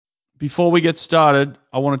Before we get started,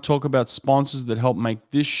 I want to talk about sponsors that help make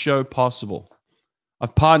this show possible.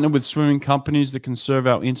 I've partnered with swimming companies that can serve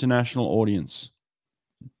our international audience.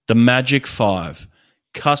 The Magic 5,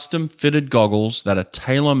 custom fitted goggles that are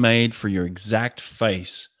tailor-made for your exact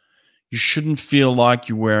face. You shouldn't feel like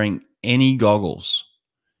you're wearing any goggles.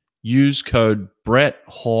 Use code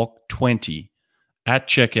BrettHawk20 at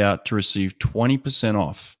checkout to receive 20%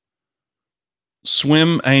 off.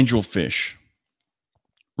 Swim Angelfish.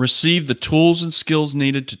 Receive the tools and skills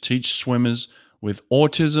needed to teach swimmers with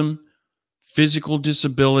autism, physical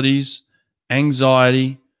disabilities,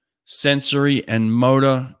 anxiety, sensory and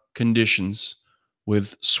motor conditions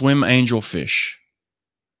with Swim Angelfish.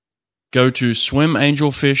 Go to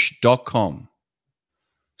swimangelfish.com.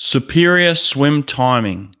 Superior Swim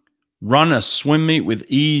Timing. Run a swim meet with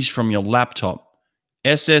ease from your laptop.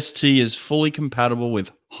 SST is fully compatible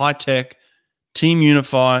with high-tech Team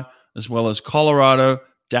Unify, as well as Colorado,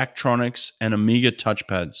 Daktronics, and Amiga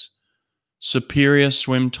touchpads.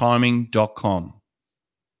 SuperiorSwimTiming.com.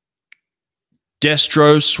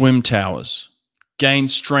 Destro Swim Towers. Gain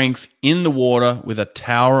strength in the water with a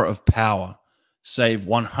tower of power. Save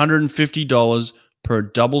 $150 per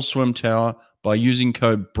double swim tower by using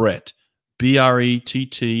code BRETT,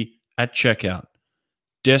 B-R-E-T-T, at checkout.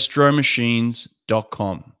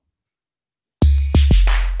 DestroMachines.com.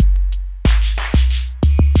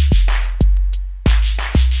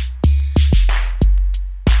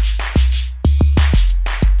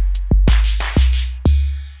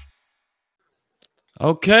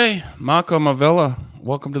 Okay, Marco Marvella,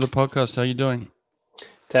 welcome to the podcast. How are you doing?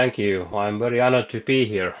 Thank you. I'm very honored to be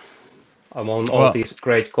here among all these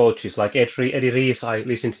great coaches like Eddie Rees. I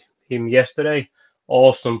listened to him yesterday.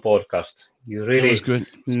 Awesome podcast. You It was really good.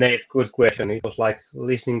 nailed good question. It was like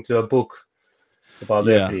listening to a book about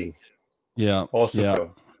Yeah, everything. yeah, Awesome yeah.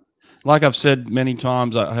 show. Like I've said many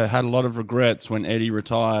times, I had a lot of regrets when Eddie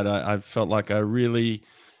retired. I felt like I really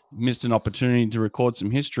missed an opportunity to record some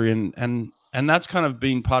history, and that's kind of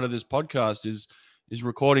been part of this podcast is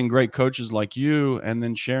recording great coaches like you, and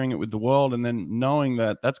then sharing it with the world, and then knowing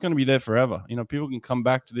that that's going to be there forever. You know, people can come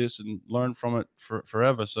back to this and learn from it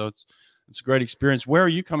forever. So it's a great experience. Where are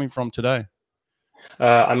you coming from today?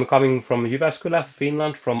 I'm coming from Jyväskylä,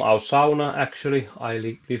 Finland, from our sauna actually. I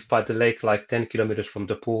live by the lake, like 10 kilometers from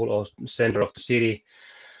the pool or center of the city,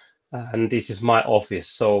 and this is my office.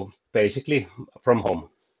 So basically from home.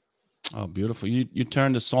 Oh, beautiful. You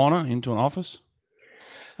turned a sauna into an office?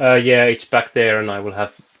 Yeah, it's back there, and I will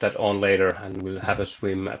have that on later, and we'll have a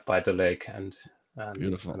swim by the lake, and it's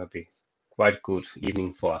Beautiful. gonna be quite good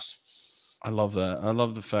evening for us. I love that. I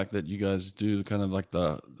love the fact that you guys do kind of like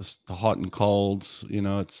the hot and colds. You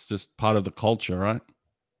know, it's just part of the culture, right?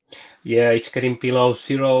 Yeah, it's getting below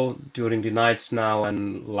zero during the nights now,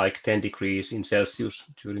 and like 10 degrees in Celsius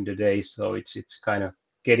during the day. So it's kind of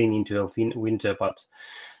getting into a winter, but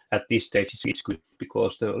at this stage it's good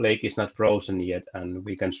because the lake is not frozen yet, and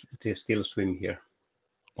we can still swim here.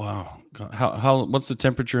 Wow. How what's the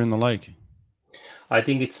temperature in the lake? I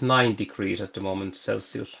think it's 9 degrees at the moment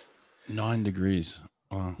Celsius. 9 degrees.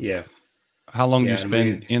 Wow. Yeah, How long do you yeah, and we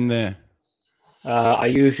spend in there? I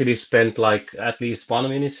usually spend like at least 1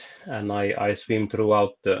 minute, and I swim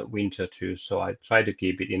throughout the winter too. So I try to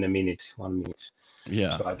keep it in a minute, 1 minute.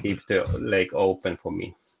 Yeah, So I keep the lake open for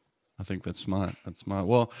me. I think that's smart. That's smart.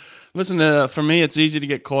 Well, listen, for me, it's easy to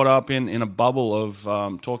get caught up in a bubble of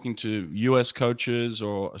talking to U.S. coaches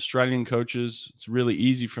or Australian coaches. It's really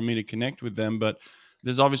easy for me to connect with them, but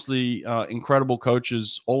there's obviously incredible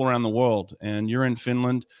coaches all around the world. And you're in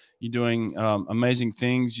Finland. You're doing amazing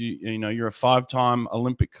things. You know, you're a 5-time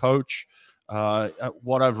Olympic coach.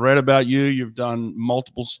 What I've read about you, you've done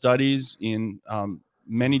multiple studies in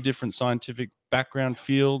many different scientific background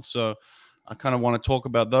fields. So I kind of want to talk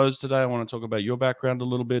about those today. I want to talk about your background a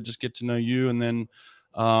little bit, just get to know you, and then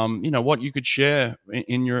you know, what you could share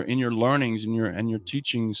in your learnings and your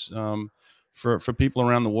teachings for people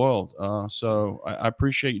around the world. So I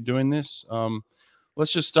appreciate you doing this.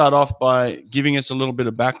 Let's just start off by giving us a little bit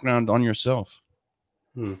of background on yourself.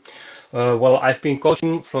 Hmm. Well, I've been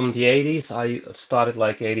coaching from the 80s. I started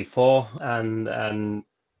like 84, and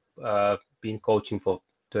been coaching for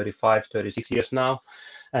 35, 36 years now,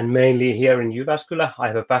 and mainly here in Jyväskylä. I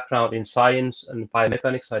have a background in science and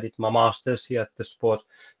biomechanics. I did my master's here at the sport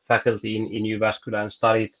faculty in Jyväskylä and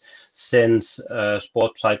studied sense,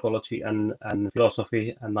 sport psychology, and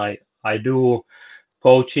philosophy. And I do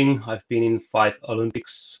coaching. I've been in 5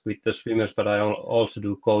 Olympics with the swimmers, but I also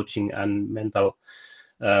do coaching and mental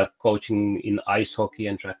coaching in ice hockey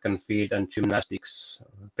and track and field and gymnastics,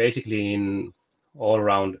 basically in all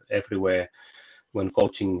around everywhere where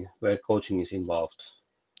coaching is involved.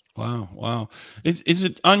 Wow, wow. Is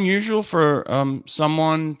it unusual for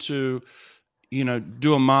someone to,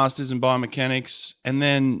 do a master's in biomechanics and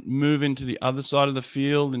then move into the other side of the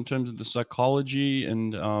field in terms of the psychology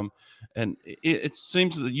and it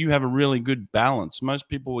seems that you have a really good balance. Most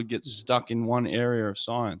people would get stuck in one area of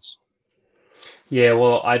science. Yeah,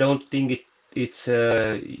 well, I don't think it's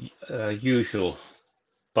usual,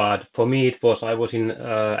 but for me it was. I was in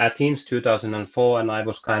Athens 2004, and I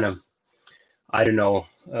was kind of, I don't know,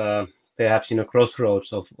 perhaps in a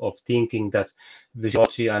crossroads of thinking that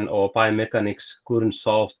physiology and or biomechanics couldn't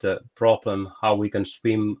solve the problem how we can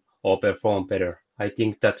swim or perform better. I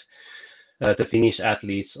think that the Finnish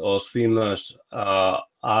athletes or swimmers are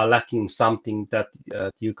lacking something that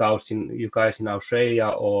you guys in Australia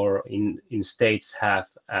or in States have,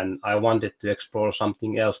 and I wanted to explore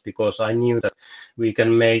something else because I knew that we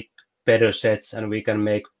can make better sets and we can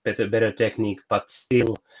make better technique, but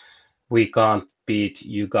still we can't beat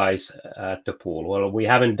you guys at the pool. Well, we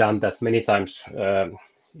haven't done that many times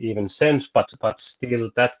even since, but still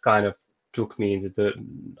that kind of took me into the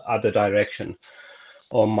other direction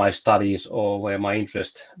on my studies or where my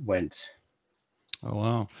interest went. Oh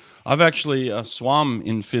wow! I've actually swum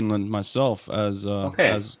in Finland myself as Okay.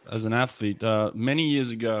 as an athlete. Many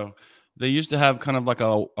years ago, they used to have kind of like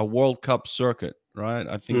a World Cup circuit, right?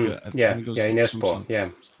 I think I Yeah, think it yeah, was in some Espoo. sort. Yeah.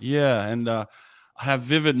 Yeah, and I have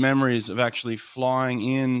vivid memories of actually flying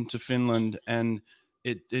into Finland and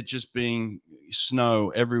it just being snow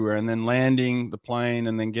everywhere, and then landing the plane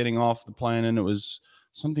and then getting off the plane, and it was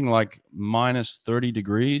something like minus 30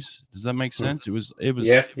 degrees. Does that make Mm. sense? It was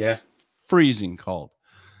Yeah, yeah, freezing cold.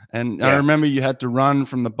 And I yeah. remember you had to run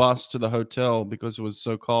from the bus to the hotel because it was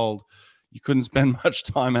so cold. You couldn't spend much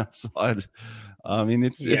time outside. I mean,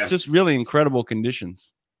 it's Yeah. just really incredible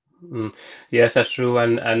conditions. Mm. Yes, that's true.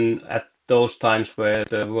 And at those times where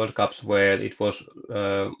the World Cups were, it was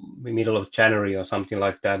middle of January or something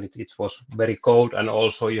like that. It was very cold, and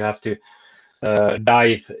also you have to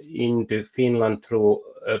dive into Finland through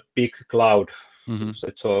a big cloud. Hmm.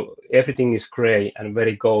 So everything is gray and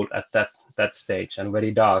very cold at that stage and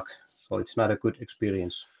very dark. So it's not a good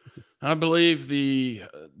experience. I believe the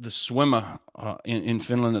swimmer in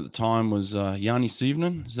Finland at the time was Jani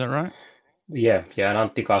Sivnen. Is that right? Yeah, yeah,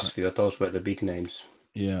 and Antti Kasvio, those were the big names.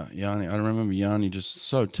 Yeah, Yanni. I remember Yanni, just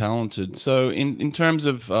so talented. So in terms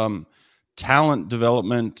of talent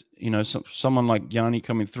development, someone like Yanni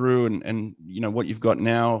coming through and what you've got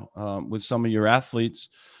now with some of your athletes,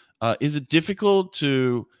 is it difficult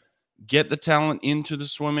to get the talent into the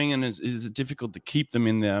swimming, and is it difficult to keep them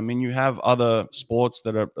in there? I mean, you have other sports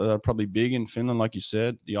that are probably big in Finland, like you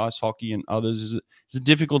said, the ice hockey and others. Is it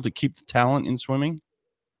difficult to keep the talent in swimming?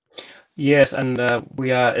 Yes, and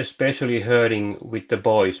we are especially hurting with the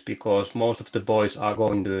boys because most of the boys are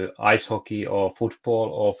going to ice hockey or football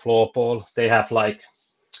or floorball. They have like,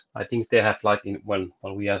 I think they have like in when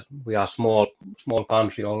we are small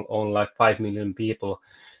country, on like 5 million people.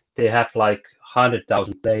 They have like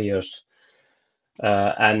 100,000 players,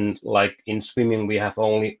 and like in swimming we have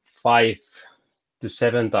only 5 to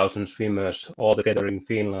 7,000 swimmers altogether in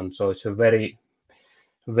Finland. So it's a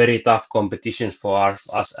very tough competition for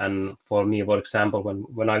us and for me. For example,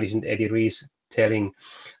 when I listened to Eddie Reese telling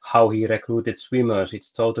how he recruited swimmers,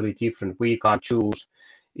 it's totally different. We can't choose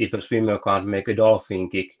if a swimmer can't make a dolphin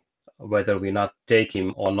kick, whether we not take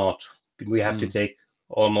him or not. We have to Mm, take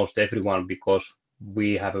almost everyone because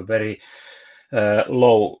we have a very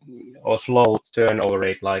low or slow turnover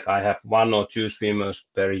rate. Like I have 1 or 2 swimmers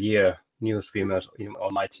per year, new swimmers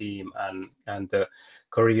on my team, and the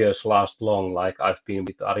careers last long. Like I've been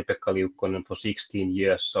with Ari-Pekka Liukkonen for 16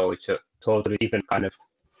 years, so it's a totally different kind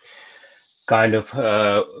of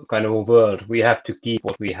a world. We have to keep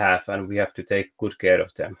what we have, and we have to take good care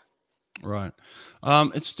of them. right.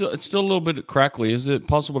 It's still a little bit crackly. Is it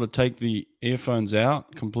possible to take the earphones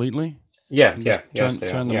out completely Yeah, and just yeah, yes, turn they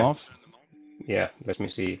are. turn them Yeah, off? yeah. Let me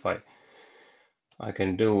see if I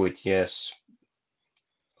can do it. Yes,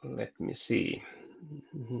 let me see.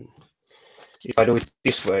 Mhm. If I do it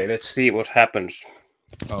this way, let's see what happens.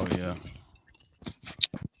 Oh yeah.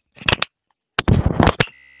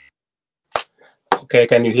 Okay,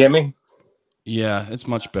 can you hear me? Yeah, it's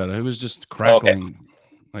much better. It was just Okay, crackling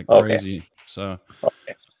like okay, crazy. So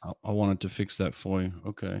okay. I wanted to fix that for you.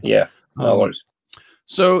 Okay. Yeah, no Um, worries.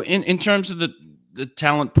 so in terms of the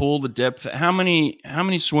talent pool, the depth, how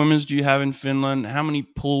many swimmers do you have in Finland? How many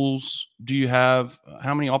pools do you have?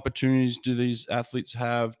 How many opportunities do these athletes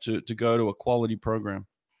have to go to a quality program?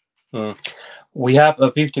 Mm. We have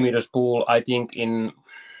a 50 meters pool. I think in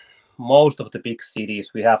most of the big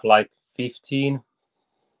cities we have like 15,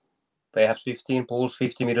 perhaps 15 pools,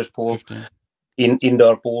 50 meters pool. 15. in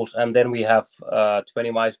indoor pools, and then we have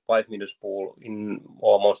 25 meters pool in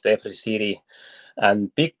almost every city.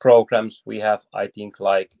 And big programs we have, I think,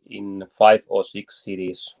 like in 5 or 6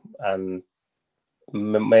 cities, and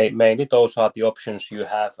mainly those are the options you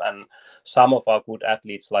have. And some of our good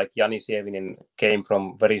athletes, like Jani Sievinen, came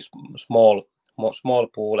from very small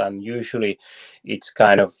pool, and usually it's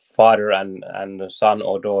kind of father and son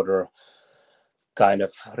or daughter kind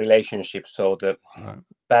of relationship. So the Right.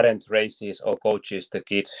 parent raises or coaches the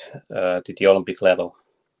kid to the Olympic level.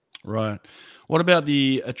 Right. What about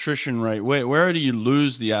the attrition rate? Where do you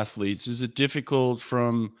lose the athletes? Is it difficult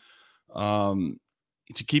from um,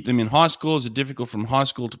 to keep them in high school? Is it difficult from high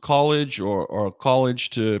school to college, or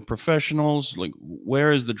college to professionals? Like,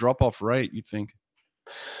 where is the drop off rate, you think?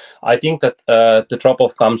 I think that the drop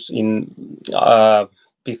off comes in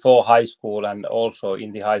before high school and also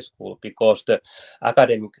in the high school, because the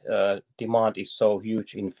academic demand is so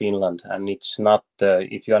huge in Finland, and it's not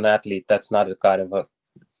if you're an athlete, that's not a kind of a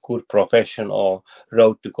good profession or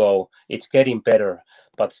road to go. It's getting better,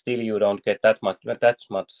 but still you don't get that much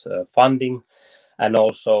funding. And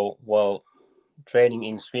also, well, training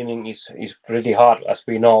in swimming is pretty hard, as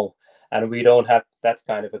we know, and we don't have that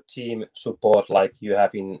kind of a team support like you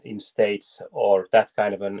have in States, or that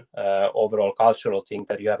kind of an overall cultural thing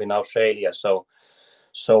that you have in Australia.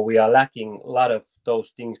 So we are lacking a lot of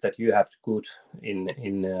those things that you have good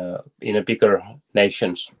in a bigger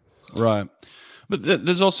nations. Right. But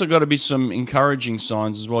there's also got to be some encouraging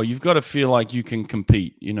signs as well. You've got to feel like you can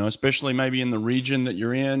compete, especially maybe in the region that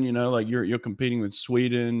you're in, like you're competing with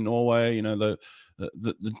Sweden, Norway, the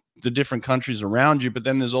different countries around you. But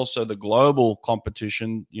then there's also the global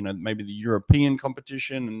competition, maybe the European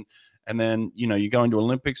competition, and then, you go into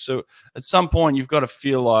Olympics. So at some point you've got to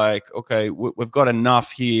feel like, okay, we've got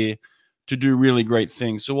enough here to do really great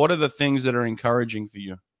things. So what are the things that are encouraging for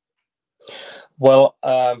you? Well,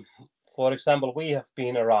 for example, we have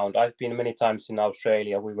been around. I've been many times in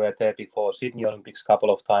Australia. We were there before Sydney Olympics a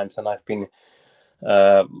couple of times, and I've been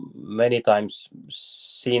many times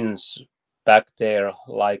since back there,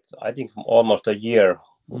 like I think almost a year,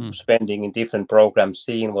 spending in different programs,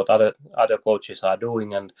 seeing what other coaches are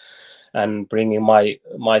doing, and bringing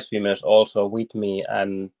my swimmers also with me.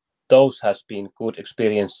 And those has been good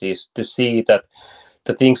experiences to see that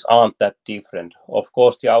the things aren't that different. Of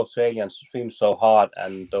course, the Australians swim so hard,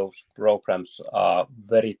 and those programs are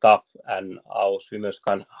very tough, and our swimmers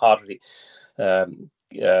can hardly um,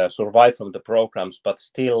 survive from the programs, but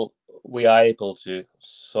still we are able to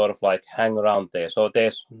sort of like hang around there. So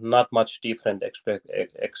there's not much different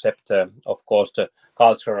except, of course, the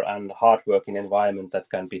culture and hardworking environment that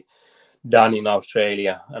can be done in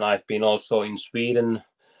Australia. And I've been also in Sweden.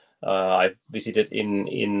 I've visited in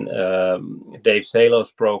Dave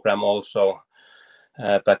Saylor's program also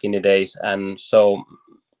back in the days, and so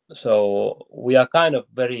we are kind of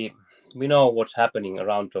we know what's happening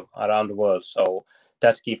around the world. So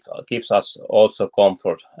that gives us also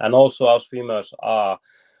comfort, and also our swimmers are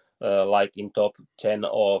like in top 10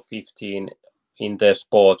 or 15 in their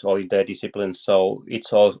sports or in their disciplines. So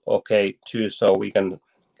it's all okay too. So we can,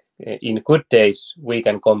 in good days, we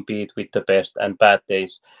can compete with the best, and bad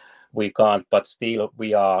days we can't. But still,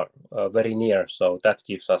 we are very near. So that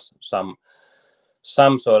gives us some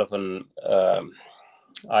sort of an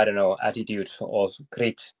I don't know, attitude or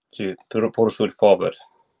grit to pursue it forward.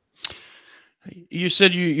 You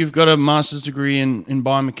said you've got a master's degree in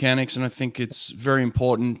biomechanics, and I think it's very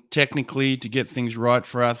important technically to get things right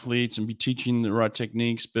for athletes and be teaching the right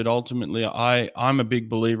techniques. But ultimately, I'm a big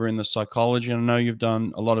believer in the psychology, and I know you've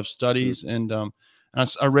done a lot of studies. And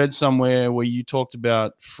I read somewhere where you talked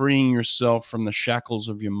about freeing yourself from the shackles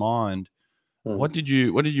of your mind. What did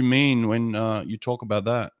you mean when you talk about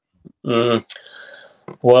that? Mm.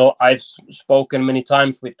 Well, I've spoken many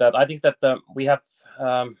times with that. I think that we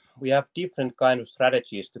have different kind of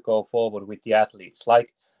strategies to go forward with the athletes.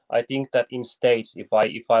 Like, I think that in states, if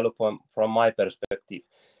I look from my perspective,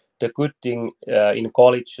 the good thing in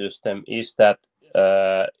college system is that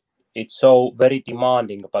it's so very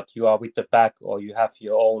demanding, but you are with the pack, or you have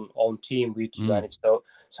your own team with you, and it's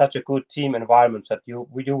such a good team environment that you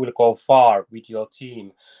will go far with your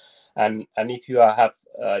team. And if you have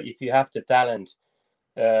the talent,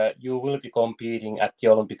 you will be competing at the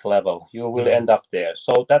Olympic level. You will end up there.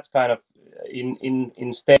 So that's kind of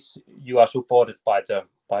in states you are supported by the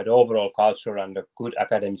overall culture and a good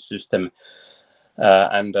academic system,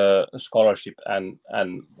 and scholarship, and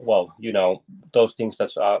well, those things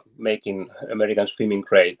that are making American swimming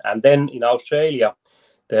great. And then in Australia,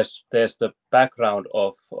 there's the background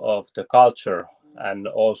of the culture and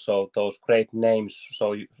also those great names.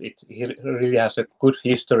 So it really has a good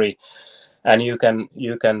history and you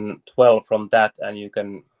can dwell from that, and you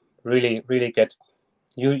can really get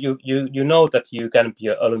you know that you can be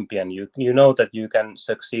an Olympian. You know that you can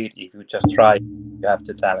succeed if you just try. You have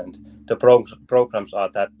the talent. The programs are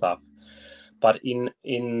that tough. But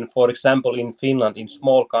in for example in Finland, in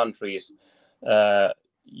small countries,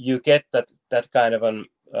 you get that kind of an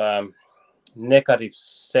negative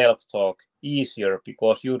self-talk easier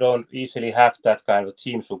because you don't easily have that kind of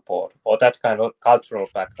team support or that kind of cultural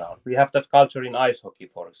background. We have that culture in ice hockey,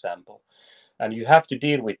 for example, and you have to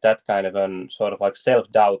deal with that kind of an sort of like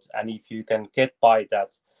self-doubt. And if you can get by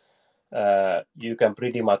that, you can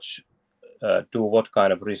pretty much do what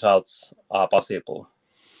kind of results are possible.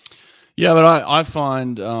 Yeah, but I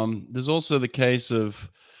find there's also the case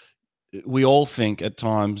of we all think at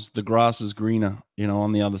times the grass is greener,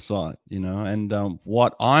 on the other side, and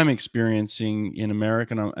what I'm experiencing in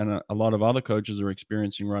America and a lot of other coaches are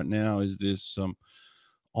experiencing right now is this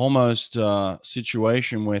almost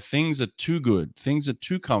situation where things are too good, things are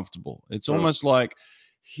too comfortable. It's almost like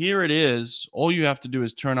here it is, all you have to do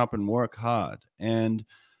is turn up and work hard. And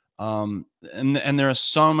there are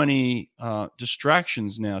so many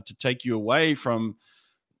distractions now to take you away from,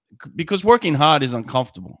 because working hard is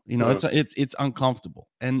uncomfortable. It's uncomfortable,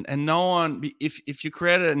 and no one, if you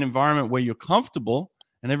create an environment where you're comfortable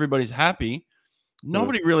and everybody's happy,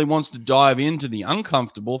 nobody really wants to dive into the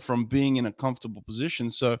uncomfortable from being in a comfortable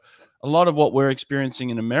position. So a lot of what we're experiencing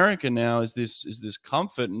in America now is this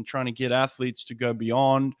comfort and trying to get athletes to go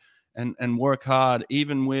beyond and work hard,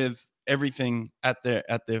 even with everything at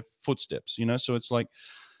their footsteps. So it's like,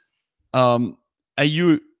 are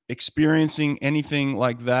you experiencing anything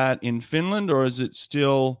like that in Finland, or is it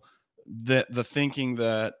still the thinking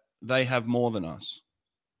that they have more than us?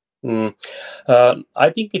 I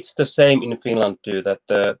think it's the same in Finland too, that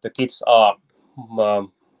the kids are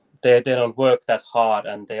they don't work that hard,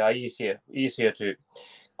 and they are easier to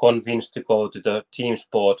convince to go to the team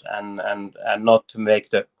sport and not to make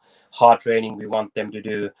the hard training we want them to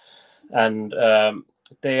do. And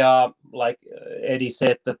they are, like Eddie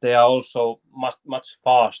said, that they are also much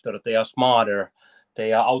faster, they are smarter,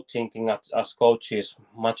 they are outthinking us coaches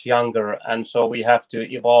much younger, and so we have to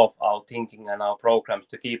evolve our thinking and our programs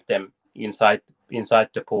to keep them inside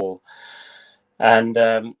the pool. And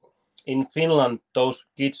in Finland, those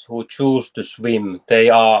kids who choose to swim, they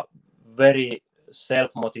are very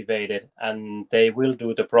self-motivated, and they will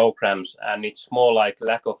do the programs, and it's more like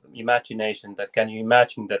lack of imagination, that can you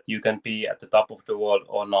imagine that you can be at the top of the world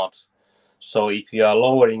or not. So if you are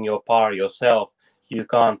lowering your par yourself, you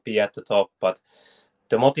can't be at the top, but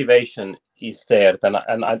the motivation is there.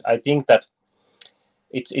 And I think that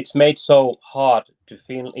it's made so hard to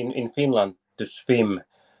in Finland to swim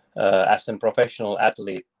as a professional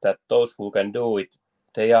athlete, that those who can do it,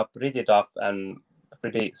 they are pretty tough and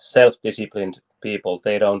pretty self-disciplined people.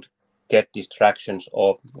 They don't get distractions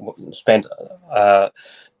or spend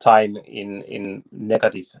time in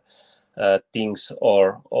negative things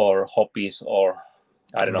or hobbies, or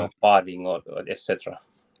I don't know, partying or etc.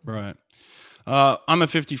 Right. I'm a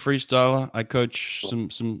 50 freestyler. I coach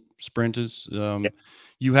some sprinters.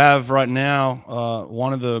 You have right now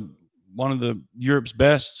one of the Europe's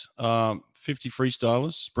best 50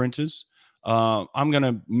 freestylers, sprinters. I'm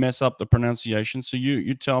gonna mess up the pronunciation, so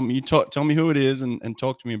you tell me who it is and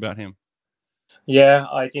talk to me about him. Yeah,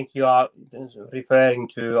 I think you are referring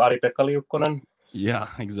to Ari-Pekka Liukkonen. Yeah,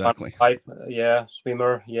 exactly. Yeah,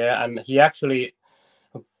 swimmer. Yeah, and he actually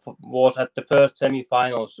was at the first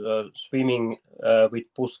semi-finals swimming with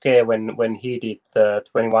Busquet when he did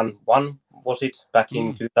 21-1, was it, back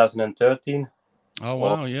in 2013? Oh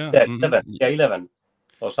wow, yeah. 11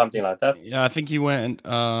 or something like that. Yeah, I think he went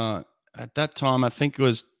at that time. I think it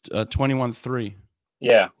was 21-3.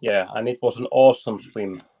 Yeah, and it was an awesome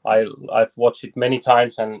swim. I've watched it many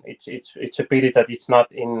times, and it's a pity that it's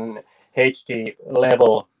not in HD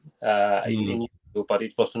level in YouTube, but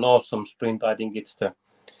it was an awesome sprint. I think it's the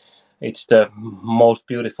most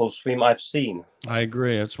beautiful swim I've seen. I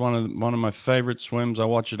agree. It's one of my favorite swims. I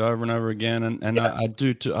watch it over and over again, and yeah. I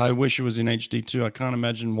do too. I wish it was in HD too. I can't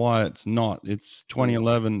imagine why it's not. It's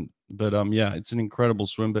 2011, but yeah, it's an incredible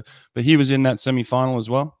swim. But he was in that semifinal as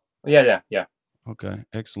well. Yeah. Okay,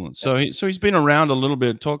 excellent. So he's been around a little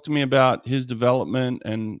bit. Talk to me about his development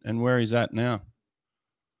and where he's at now.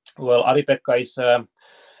 Well, Ari-Pekka is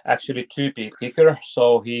actually 2 peak kicker,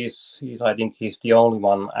 so he's I think he's the only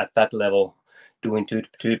one at that level doing 2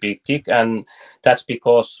 peak kick, and that's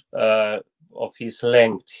because of his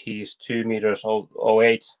length. He's 2 meters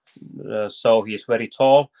 08, so he's very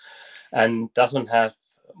tall and doesn't have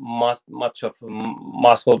much of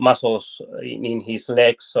muscles in his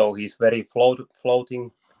legs, so he's very floating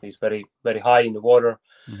He's very high in the water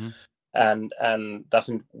Mm-hmm. and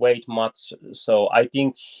doesn't weigh much. So I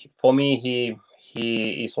think for me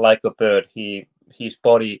he is like a bird. His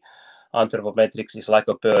body anthropometrics is like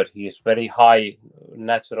a bird. He is very high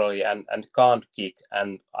naturally and can't kick.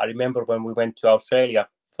 And I remember when we went to Australia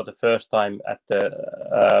for the first time at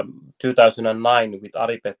the 2009 with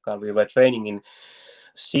Ari-Pekka, we were training in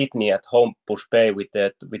Sydney at Homebush Bay with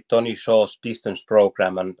Tony Shaw's distance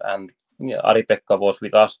program, and Ari-Pekka was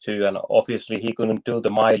with us too. And obviously he couldn't do the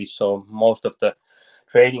mileage, so most of the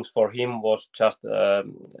trainings for him was just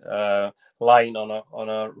lying on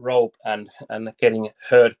a rope and getting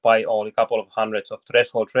hurt by only a couple of hundreds of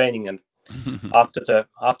threshold training. And after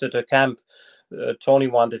the camp, Tony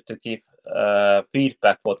wanted to give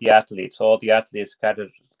feedback for the athletes. All the athletes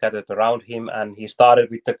gathered around him, and he started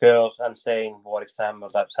with the girls and saying, for example,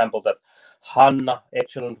 that Hanna,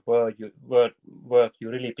 excellent work, you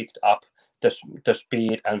really picked up the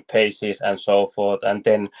speed and paces and so forth. And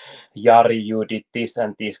then Jari, you did this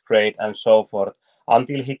and this great and so forth.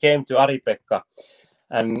 Until he came to Ari-Pekka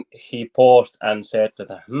and he paused and said that,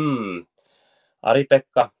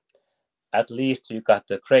 Ari-Pekka, at least you got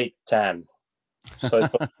a great tan. So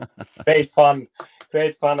it was great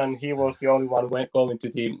fun, and he was the only one going to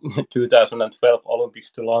the 2012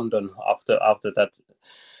 Olympics to London after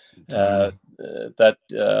that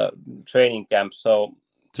training camp. So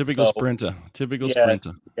typical sprinter, typical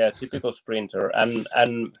sprinter, and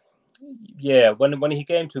yeah, when he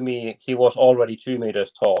came to me, he was already 2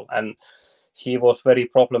 meters tall, and he was very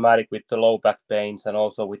problematic with the low back pains and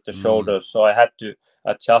also with the shoulders. So I had to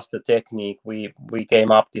adjust the technique. We came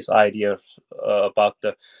up this idea about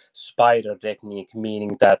the spider technique,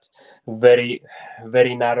 meaning that very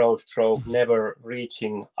narrow stroke, never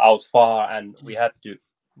reaching out far, and we had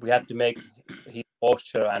to make his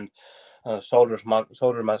posture and shoulder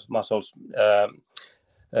muscles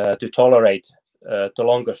to tolerate the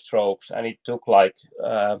longer strokes, and it took like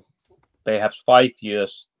perhaps 5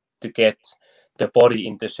 years to get the body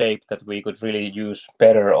in the shape that we could really use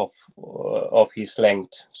better of his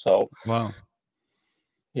length. So wow.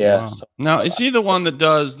 Yeah. Wow. So, now, is he the one that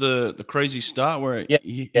does the crazy start where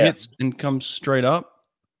he hits and comes straight up?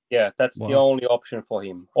 Yeah, that's the only option for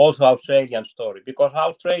him. Also, Australian story, because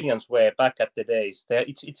Australians were back at the days.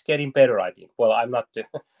 It's getting better, I think. Well, I'm not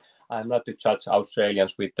to judge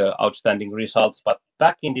Australians with the outstanding results, but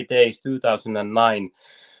back in the days, 2009,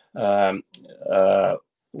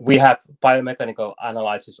 we have biomechanical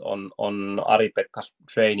analysis on Ari-Pekka's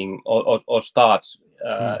training or starts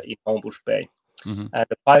in Homebush Bay. Mm-hmm. And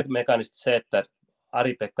the biomechanist said that,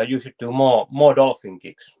 Ari-Pekka, you should do more dolphin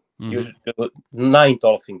kicks. Mm-hmm. You should do 9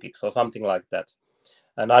 dolphin kicks or something like that.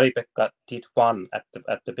 And Ari-Pekka did 1 at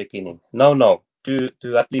the beginning. No, do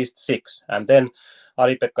at least 6. And then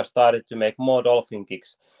Ari-Pekka started to make more dolphin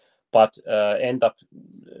kicks, but end up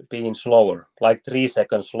being slower, like 3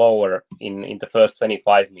 seconds slower in the first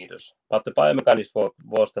 25 meters. But the biomechanist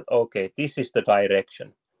was that, okay, this is the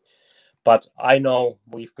direction. But I know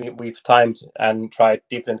we've timed and tried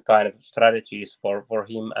different kind of strategies for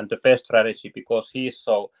him, and the best strategy, because he's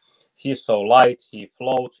so light, he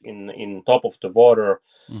floats in top of the water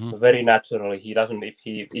very naturally. He doesn't, if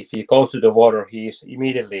he goes to the water, he's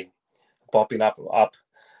immediately popping up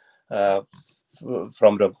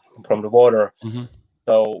from the water.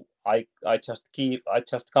 So I just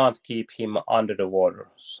can't keep him under the water.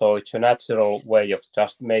 So it's a natural way of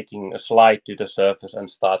just making a slide to the surface and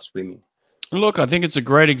start swimming. Look, I think it's a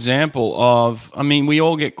great example of, I mean, we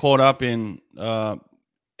all get caught up in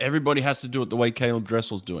everybody has to do it the way Caleb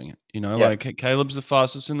Dressel's doing it. You know, like Caleb's the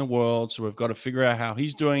fastest in the world, so we've got to figure out how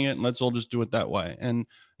he's doing it, and let's all just do it that way. And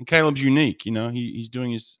Caleb's unique. You know, he's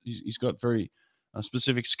doing he's got very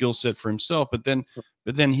specific skill set for himself. But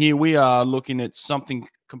then here we are looking at something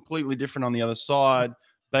completely different on the other side,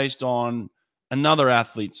 based on another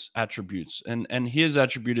athlete's attributes, and his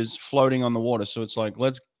attribute is floating on the water. So it's like,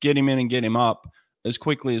 let's get him in and get him up as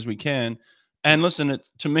quickly as we can. And listen,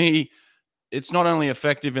 to me, it's not only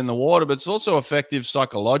effective in the water, but it's also effective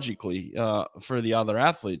psychologically for the other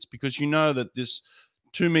athletes, because you know that this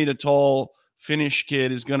 2 meter tall Finnish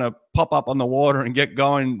kid is going to pop up on the water and get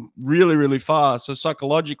going really, really fast. So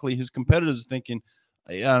psychologically, his competitors are thinking,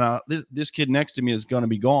 this kid next to me is going to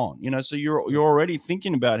be gone. You know, so you're already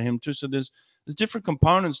thinking about him too. So there's different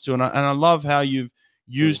components to it, and I love how you've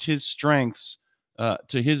used his strengths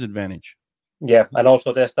to his advantage. Yeah, and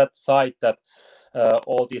also there's that side that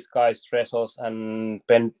all these guys, Tressels and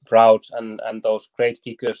Ben Trouts and those great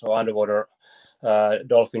kickers or underwater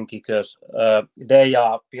dolphin kickers, they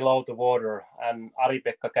are below the water, and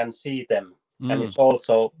Ari-Pekka can see them. And it's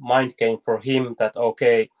also mind game for him that,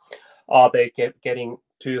 okay, are they getting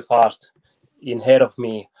too fast in ahead of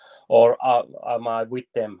me, or am I with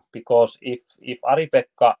them? Because if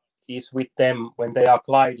Ari-Pekka is with them when they are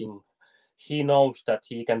gliding, he knows that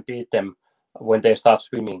he can beat them when they start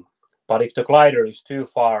swimming. But if the glider is too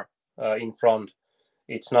far in front,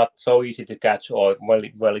 it's not so easy to catch. Or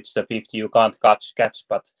well, it's the 50 you can't catch.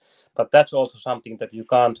 But that's also something that you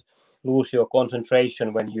can't lose your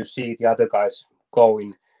concentration when you see the other guys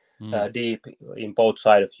going deep in both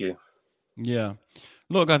sides of you. Yeah,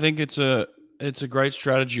 look, I think it's a great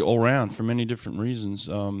strategy all round for many different reasons.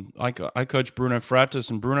 I coach Bruno Fratus,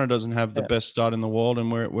 and Bruno doesn't have the best start in the world,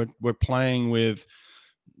 and we're playing with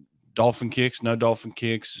dolphin kicks, no dolphin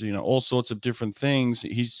kicks, all sorts of different things.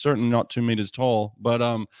 He's certainly not 2 meters tall, but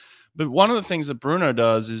one of the things that Bruno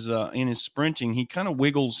does is in his sprinting, he kind of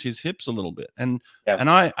wiggles his hips a little bit, and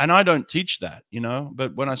I don't teach that,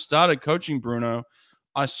 But when I started coaching Bruno,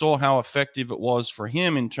 I saw how effective it was for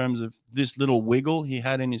him in terms of this little wiggle he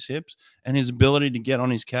had in his hips and his ability to get on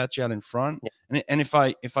his catch out in front. And if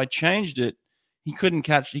I changed it, he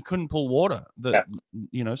couldn't pull water.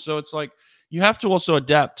 So it's like you have to also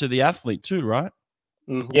adapt to the athlete too, right?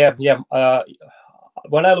 Yeah.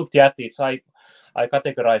 When I look at the athletes, I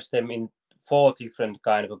categorize them in 4 different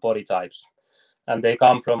kind of body types, and they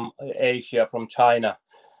come from Asia, from China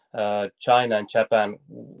and Japan,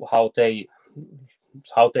 how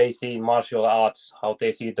they see martial arts, how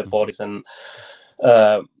they see the bodies. And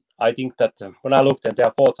I think that when I looked at, there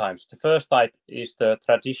are 4 types. The first type is the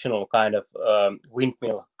traditional kind of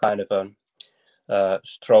windmill kind of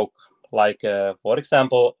stroke, like for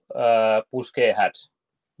example Bousquet had.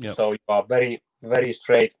 So you are very, very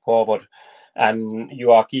straightforward, and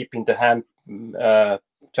you are keeping the hand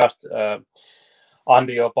just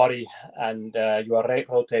under your body, and you are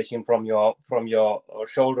rotating from your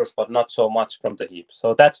shoulders, but not so much from the hips.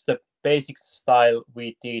 So that's the basic style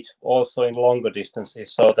we teach also in longer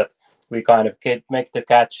distances, so that we kind of make the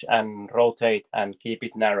catch and rotate and keep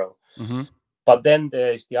it narrow. But then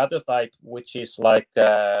there's the other type, which is like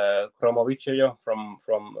Kromowicz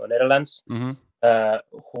from Netherlands,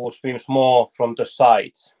 who swims more from the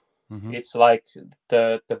sides. It's like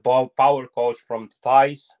the power goes from the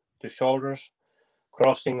thighs to shoulders,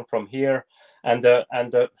 crossing from here, and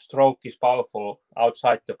the stroke is powerful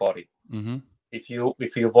outside the body. If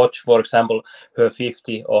you watch, for example, her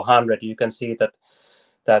 50 or 100, you can see that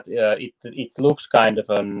it looks kind of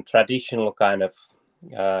a traditional kind of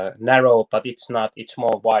narrow, but it's not. It's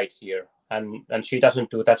more wide here, and she doesn't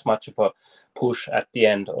do that much of a push at the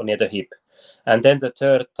end or near the hip. And then the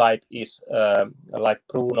third type is like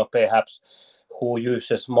Bruno, perhaps, who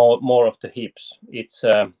uses more of the hips. It's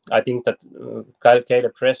I think that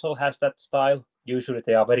Caleb Dressel has that style. Usually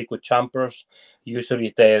they are very good jumpers.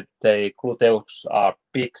 Usually their gluteus are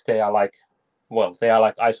big. They are like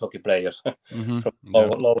ice hockey players from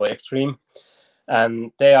lower extreme,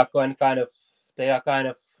 and they are kind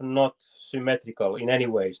of not symmetrical in any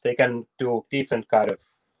ways. They can do different kind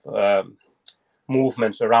of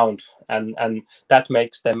movements around, and that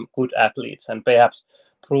makes them good athletes. And perhaps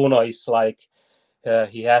Bruno is like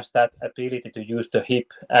he has that ability to use the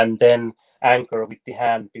hip and then anchor with the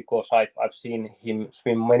hand, because I've seen him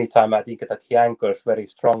swim many times. I think that he anchors very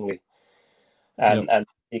strongly, and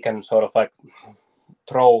he can sort of like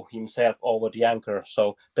throw himself over the anchor.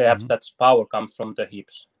 So perhaps that power comes from the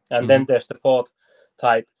hips. And then there's the fourth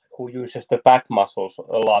type, who uses the back muscles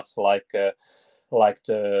a lot, like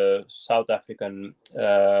the South African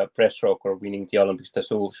breaststroker winning the Olympics, the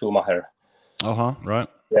Schumacher. Right.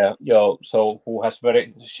 Yeah, so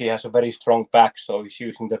she has a very strong back, so he's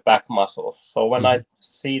using the back muscles. So when I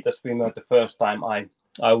see the swimmer the first time,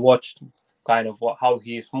 I watched kind of how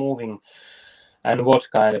he is moving and what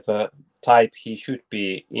kind of a type he should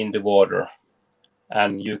be in the water.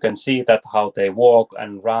 And you can see that how they walk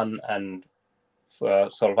and run and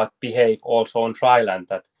sort of like behave also on dry land,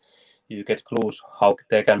 that you get clues how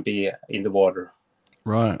they can be in the water.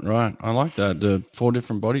 Right. I like that. The 4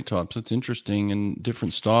 different body types. It's interesting, and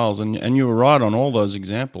different styles. And you were right on all those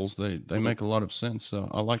examples. They make a lot of sense. So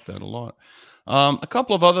I like that a lot. A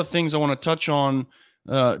couple of other things I want to touch on,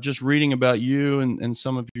 just reading about you and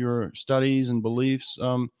some of your studies and beliefs.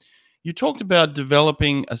 You talked about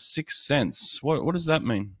developing a sixth sense. What does that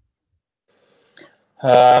mean?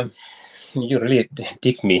 You really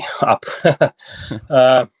dig me up.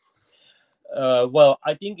 Well,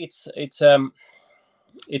 I think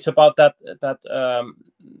it's about that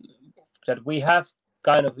we have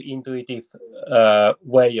kind of intuitive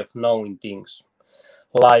way of knowing things,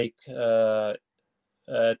 like the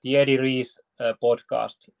Eddie Rees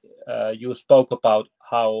podcast. You spoke about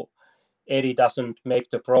how Eddie doesn't make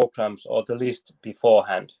the programs or the list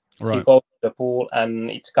beforehand. He Right. goes to the pool, and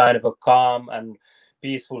it's kind of a calm and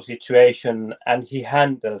peaceful situation, and he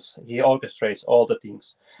orchestrates all the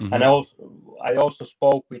things. And Hmm. I also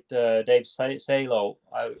spoke with Dave Salo.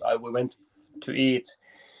 We went to eat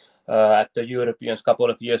at the Europeans a couple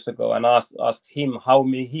of years ago, and asked him how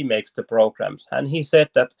he makes the programs. And he said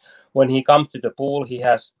that when he comes to the pool, he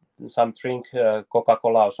has some drink,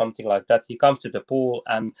 Coca-Cola or something like that. He comes to the pool,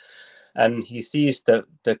 and he sees the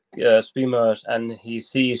swimmers, and he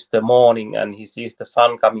sees the morning, and he sees the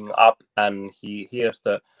sun coming up, and he hears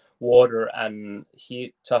the water, and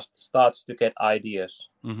he just starts to get ideas.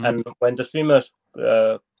 Hmm. And when the swimmers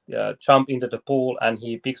jump into the pool, and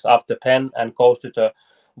he picks up the pen and goes to the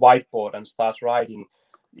whiteboard and starts writing,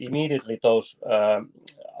 immediately those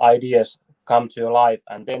ideas come to life,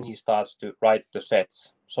 and then he starts to write the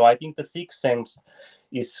sets. So I think the sixth sense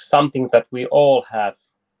is something that we all have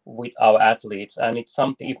with our athletes, and it's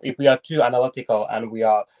something, if we are too analytical and we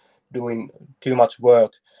are doing too much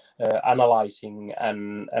work analyzing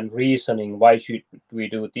and reasoning why should we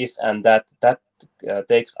do this and that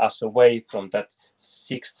takes us away from that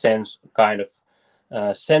sixth sense kind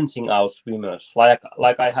of sensing our swimmers. Like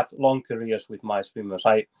I have long careers with my swimmers.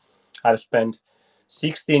 I've spent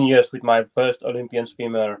 16 years with my first Olympian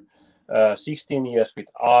swimmer, 16 years with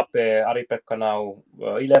Ape, Ari-Pekka now,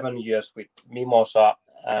 11 years with Mimosa,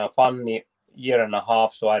 Fanny, year and a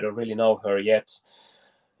half, so I don't really know her yet.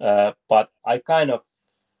 But I kind of,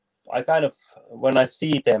 when I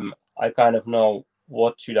see them, I kind of know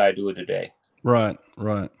what should I do today. Right.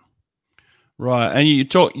 Right. Right. And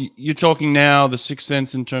you're talking now the sixth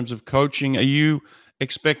sense in terms of coaching. Are you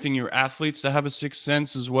expecting your athletes to have a sixth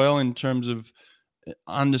sense as well in terms of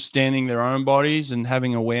understanding their own bodies and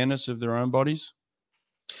having awareness of their own bodies?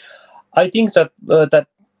 I think that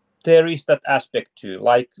there is that aspect too.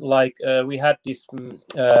 Like we had this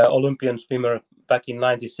Olympian swimmer back in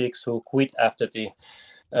 '96 who quit after the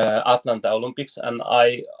Atlanta Olympics, and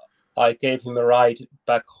I gave him a ride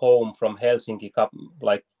back home from Helsinki,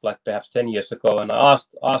 like perhaps 10 years ago, and I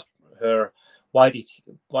asked her why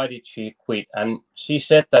did she quit, and she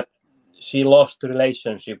said that she lost the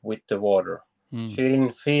relationship with the water. Hmm. She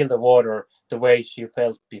didn't feel the water the way she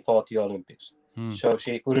felt before the Olympics, Hmm. so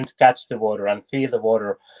she couldn't catch the water and feel the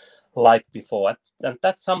water like before, and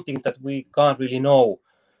that's something that we can't really know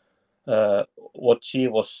what she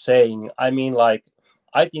was saying. I mean, like,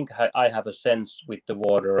 I think I have a sense with the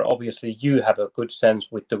water. Obviously, you have a good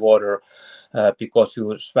sense with the water because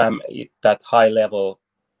you swam at that high level.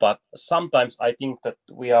 But sometimes I think that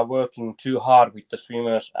we are working too hard with the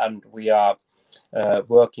swimmers, and we are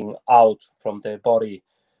working out from their body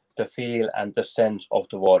the feel and the sense of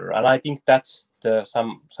the water. And I think that's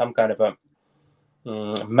some kind of a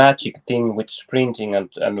magic thing with sprinting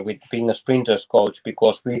and with being a sprinter's coach,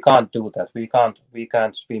 because we can't do that. We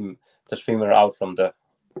can't swim the swimmer out from the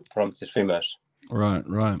swimmers. Right,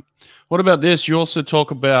 right. What about this? You also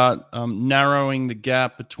talk about narrowing the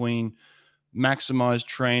gap between maximized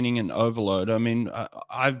training and overload. I mean,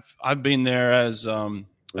 I've been there as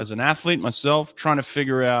an athlete myself, trying to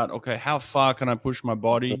figure out, okay, how far can I push my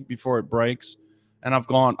body before it breaks? And I've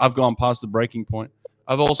gone past the breaking point.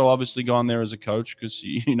 I've also obviously gone there as a coach because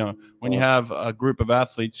when you have a group of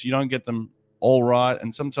athletes, you don't get them all right,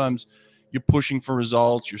 and sometimes you're pushing for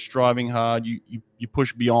results, you're striving hard, you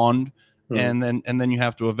push beyond, Mm. and then you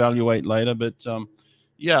have to evaluate later. But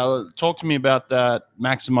yeah, talk to me about that,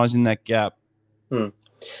 maximizing that gap. Mm.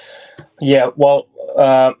 Yeah, well,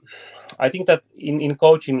 uh, I think that in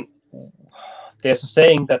coaching, there's a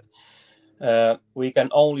saying that we can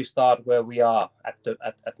only start where we are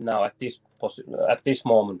at now at this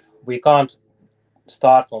moment. We can't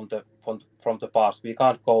start from the past. We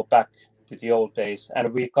can't go back to the old days,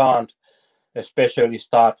 and we can't especially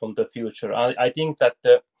start from the future. I think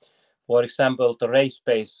that for example, the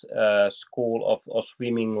race-based school of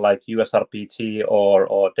swimming, like USRPT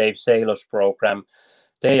or Dave Saylor's program,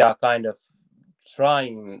 they are kind of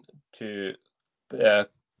trying to uh,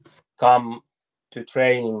 come to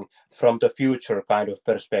training from the future kind of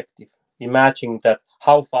perspective. Imagine that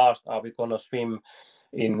how fast are we going to swim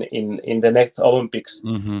in the next Olympics?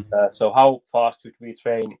 Mm-hmm. So how fast should we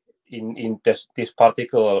train in this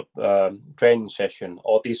particular training session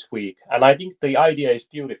or this week? And I think the idea is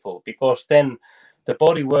beautiful, because then the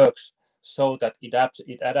body works so that it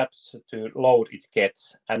adapts to load it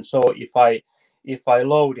gets. And so if I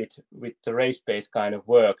load it with the race-based kind of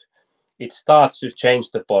work, it starts to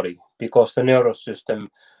change the body, because the nervous system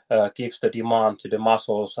gives the demand to the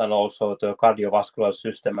muscles and also the cardiovascular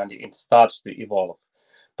system, and it starts to evolve.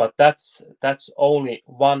 But that's only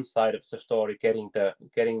one side of the story, getting the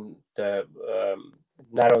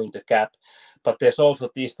narrowing the gap. But there's also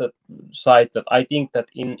this side that I think that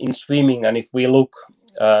in swimming, and if we look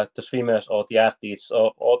the swimmers or the athletes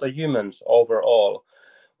or the humans overall,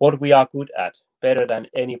 what we are good at better than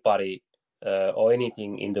anybody or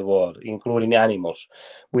anything in the world, including animals,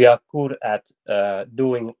 we are good at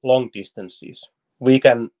doing long distances. We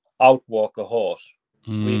can outwalk a horse.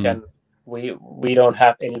 We Mm. can. We don't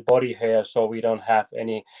have any body hair, so we don't have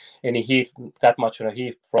any heat, that much of a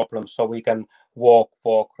heat problem. So we can walk,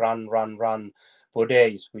 run for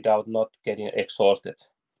days without not getting exhausted.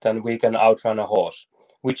 Then we can outrun a horse,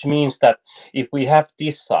 which means that if we have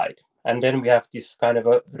this side and then we have this kind of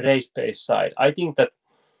a race-based side, I think that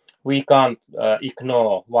we can't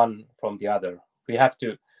ignore one from the other. We have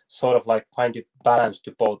to sort of like find a balance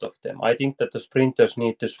to both of them. I think that the sprinters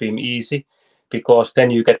need to swim easy because then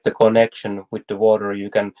you get the connection with the water. You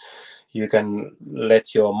can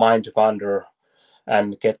let your mind wander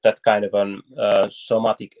and get that kind of an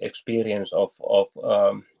somatic experience of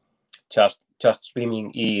just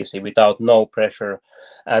swimming easy without no pressure.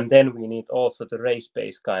 And then we need also the race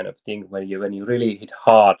based kind of thing when you really hit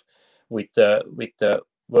hard with the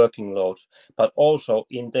working loads. But also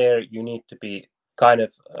in there you need to be kind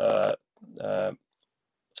of uh,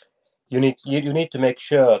 you need to make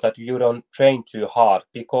sure that you don't train too hard,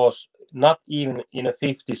 because not even in a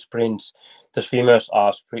 50 sprints the swimmers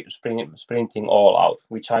are sprinting all out,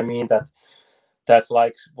 which I mean that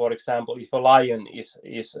like, for example, if a lion is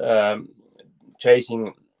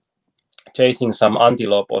chasing chasing some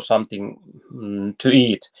antelope or something to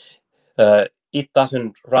eat, uh, it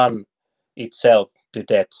doesn't run itself to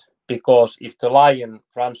death, because if the lion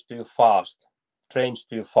runs too fast, trains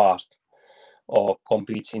too fast, or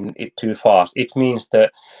competes in it too fast, it means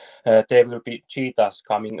that there will be cheetahs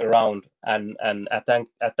coming around and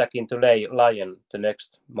attacking the lion the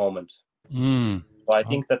next moment. Mm. So I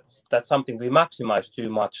think that's something we maximize too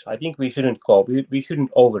much. I think we shouldn't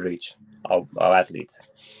overreach our athletes.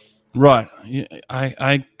 Right. Yeah,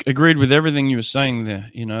 I agreed with everything you were saying there.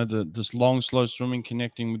 You know, this long, slow swimming,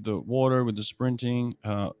 connecting with the water, with the sprinting.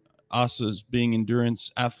 Us as being endurance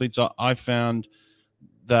athletes, I found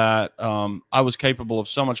that I was capable of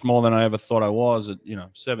so much more than I ever thought I was. At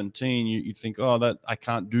 17, you think, oh, that I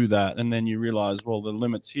can't do that, and then you realize, well, the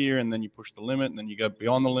limit's here, and then you push the limit, and then you go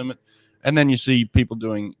beyond the limit, and then you see people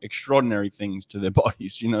doing extraordinary things to their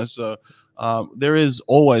bodies. So there is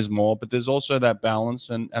always more, but there's also that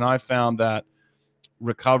balance, and I found that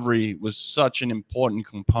recovery was such an important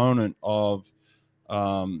component of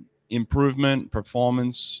improvement,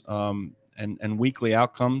 performance, and weekly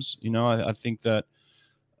outcomes. I think that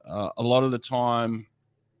a lot of the time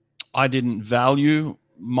I didn't value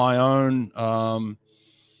my own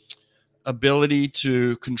ability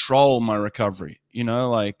to control my recovery.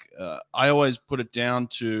 I always put it down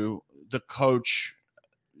to the coach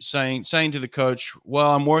saying to the coach,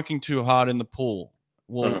 well, I'm working too hard in the pool.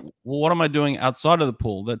 Mhm. Well, what am I doing outside of the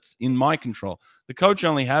pool that's in my control? The coach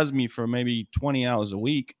only has me for maybe 20 hours a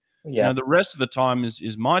week. Yeah, The rest of the time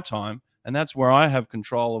is my time, and that's where I have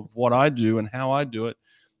control of what I do and how I do it,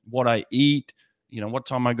 what I eat, what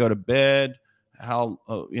time I go to bed, how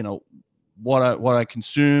what I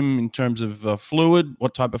consume in terms of fluid,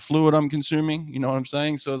 what type of fluid I'm consuming. You know what I'm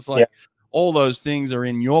saying? So it's yeah. like all those things are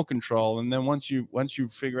in your control, and then once you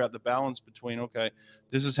figure out the balance between, okay,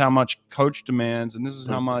 this is how much coach demands and this is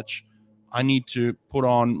how Mm. much I need to put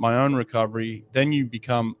on my own recovery, then you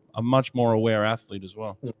become a much more aware athlete as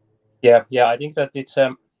well. Yeah. I think that it's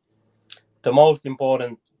the most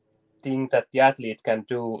important thing that the athlete can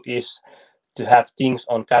do is to have things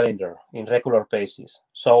on calendar in regular basis.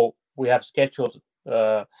 So we have scheduled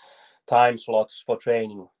time slots for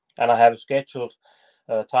training, and I have a scheduled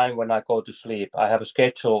time when I go to sleep. I have a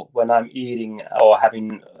schedule when I'm eating or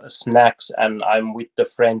having snacks, and I'm with the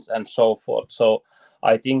friends and so forth. So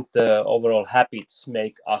I think the overall habits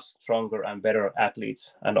make us stronger and better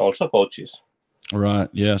athletes and also coaches. Right.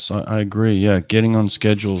 Yes, I agree. Yeah, getting on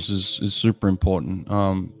schedules is super important.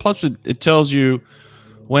 Plus, it tells you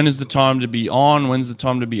when is the time to be on, when's the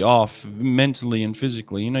time to be off, mentally and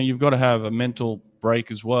physically. You've got to have a mental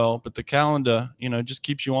break as well. But the calendar, just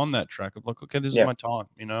keeps you on that track of like, okay, this is Yeah. my time.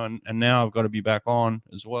 And now I've got to be back on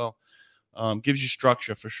as well. Gives you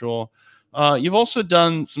structure for sure. You've also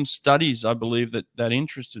done some studies, I believe, that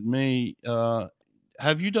interested me.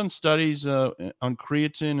 Have you done studies on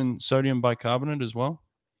creatine and sodium bicarbonate as well?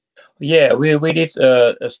 Yeah, we did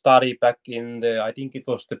a study back in the, I think it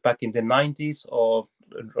was back in the 90s or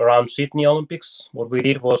around Sydney Olympics. What we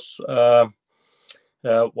did was,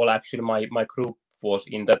 well, actually, my group was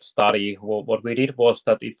in that study. What we did was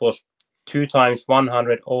that it was 2 times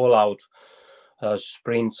 100 all out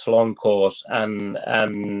sprints, long course, and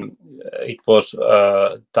it was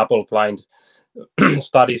a double-blind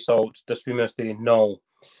study, so the swimmers didn't know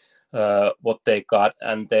what they got,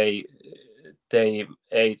 and they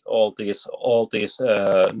ate all these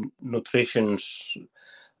nutritions,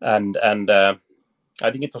 and I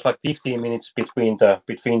think it was like 15 minutes between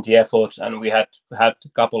the efforts, and we had a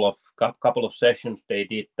couple of sessions. They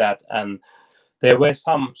did that, and there were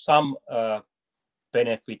some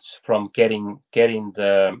benefits from getting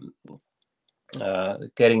the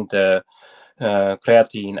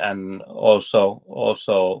creatine, and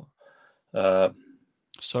also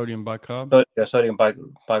Sodium bicarb. sodium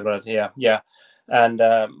bicarbonate. Yeah, and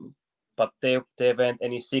but there weren't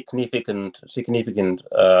any significant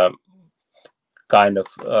kind of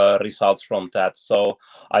results from that. So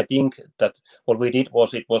I think that what we did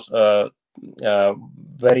was, it was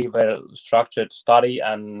very well structured study,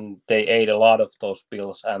 and they ate a lot of those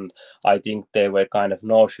pills, and I think they were kind of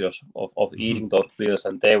nauseous of eating those pills,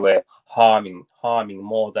 and they were harming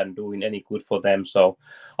more than doing any good for them. So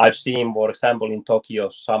I've seen, for example, in Tokyo,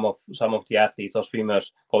 some of the athletes or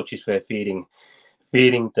swimmers, coaches were feeding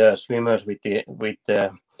the swimmers with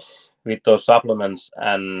those supplements,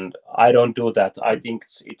 and I don't do that. I think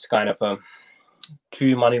it's kind of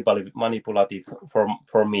too manipulative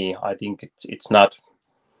for me. I think it's not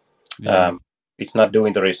it's not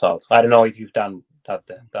doing the results. I don't know if you've done that.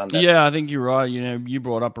 Yeah, I think you're right. You know, you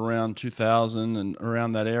brought up around 2000 and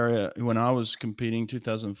around that area when I was competing,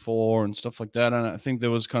 2004 and stuff like that. And I think there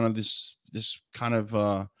was kind of this kind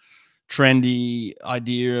of trendy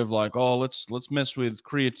idea of like, oh, let's mess with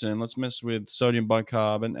creatine, let's mess with sodium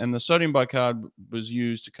bicarb, and the sodium bicarb was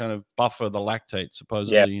used to kind of buffer the lactate,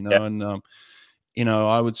 supposedly, you know. And you know,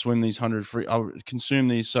 I would swim these 100 free, I would consume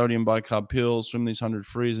these sodium bicarb pills, swim these 100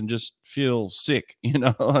 frees, and just feel sick, you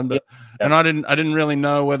know. And I didn't really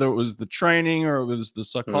know whether it was the training, or it was the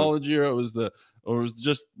psychology, or it was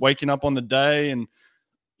just waking up on the day, and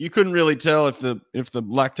you couldn't really tell if the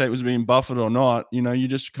lactate was being buffered or not. You know, you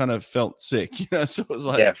just kind of felt sick, you know. So it was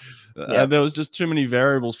like there was just too many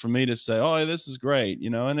variables for me to say, oh, this is great, you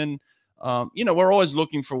know. And then you know, we're always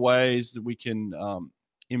looking for ways that we can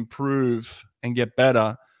improve and get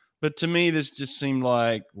better. But to me, this just seemed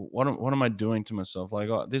like, what am I doing to myself? Like,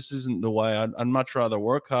 oh, this isn't the way. I'd much rather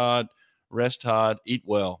work hard, rest hard, eat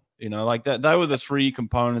well. You know, like that. They were the three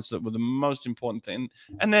components that were the most important thing.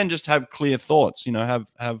 And then just have clear thoughts. You know,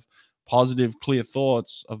 have positive, clear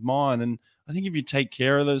thoughts of mind. And I think if you take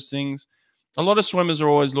care of those things, a lot of swimmers are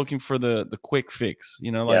always looking for the quick fix.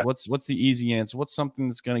 You know, like what's the easy answer? What's something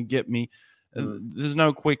that's going to get me? There's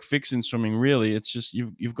no quick fix in swimming, really. It's just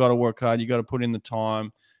you've got to work hard. You got to put in the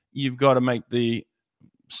time. You've got to make the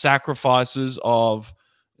sacrifices of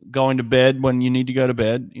going to bed when you need to go to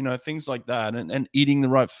bed, you know, things like that, and eating the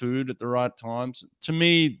right food at the right times. To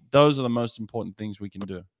me, those are the most important things we can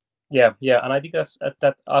do. Yeah, and I think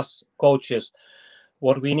that us coaches,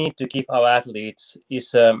 what we need to give our athletes is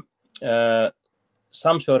some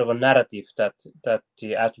sort of a narrative that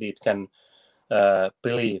the athlete can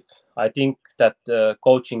believe. I think that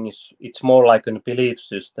coaching it's more like a belief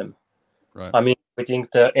system. Right. I mean, we think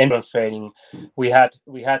the endurance training, we had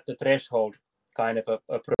the threshold kind of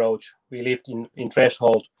approach. We lived in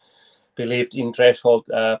threshold, believed in threshold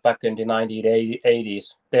back in the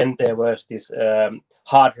 1980s. Then there was this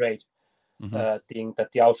heart rate thing that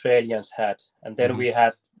the Australians had, and then we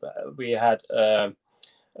had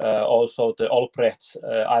also the Allbrecht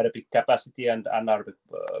aerobic capacity and anaerobic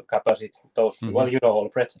capacity. Those well, you know,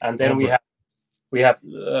 Allbrecht, and then we have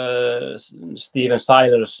Steven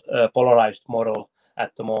Seiler's polarized model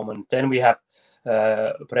at the moment. Then we have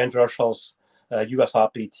Brent Russell's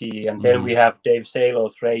USRPT, and then we have Dave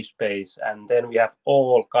Saylor's race pace, and then we have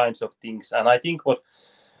all kinds of things. And I think what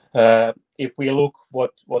if we look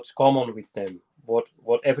what's common with them,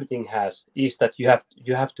 what everything has, is that you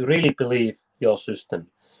have to really believe your system.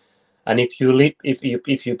 And if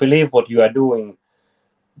you believe what you are doing,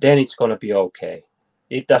 then it's going to be okay.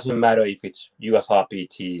 It doesn't matter if it's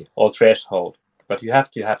USRPT or threshold, but you have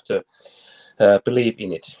to believe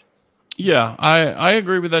in it. Yeah, I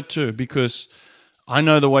agree with that too, because I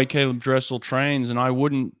know the way Caleb Dressel trains, and I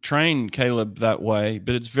wouldn't train Caleb that way,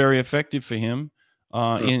 but it's very effective for him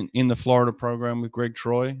in the Florida program with Greg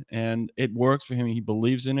Troy, and it works for him. He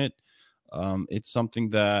believes in it. It's something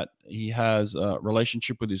that he has a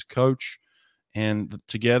relationship with his coach, and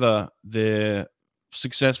together they're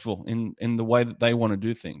successful in the way that they want to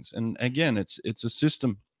do things. And again, it's a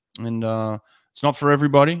system, and it's not for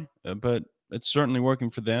everybody, but it's certainly working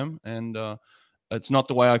for them. And it's not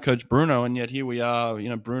the way I coach Bruno, and yet here we are, you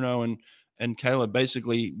know, Bruno and Caleb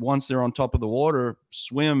basically, once they're on top of the water,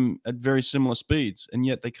 swim at very similar speeds, and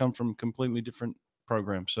yet they come from completely different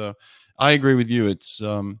programs. So I agree with you. It's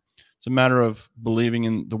a matter of believing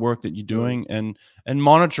in the work that you're doing and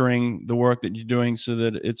monitoring the work that you're doing so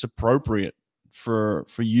that it's appropriate for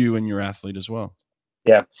you and your athlete as well.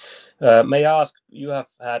 Yeah. May I ask, you have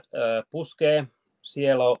had Pusque,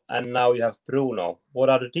 Cielo, and now you have Bruno. What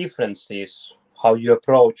are the differences, how you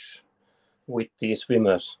approach with these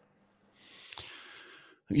swimmers?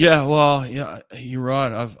 Yeah, well, yeah, you're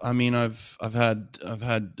right. I've had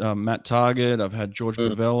Matt Target, I've had George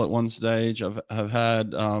Bavell at one stage, I've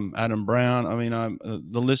had Adam Brown. I mean,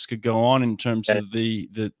 the list could go on in terms of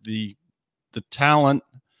the talent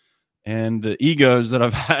and the egos that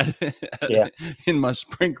I've had in my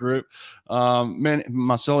sprint group.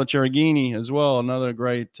 Marcelo Cheragini as well, another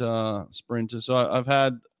great sprinter. So I've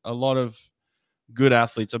had a lot of good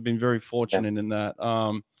athletes. I've been very fortunate in that.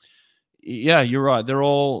 Yeah, you're right. They're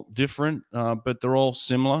all different, but they're all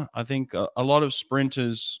similar. I think a lot of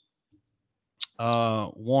sprinters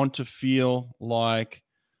want to feel like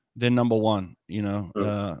they're number one,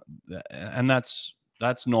 and that's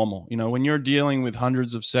normal. When you're dealing with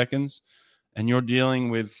hundreds of seconds and you're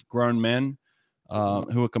dealing with grown men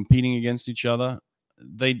who are competing against each other,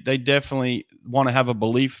 they definitely want to have a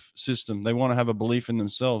belief system. They want to have a belief in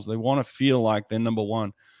themselves. They want to feel like they're number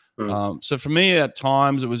one. So for me, at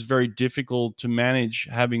times, it was very difficult to manage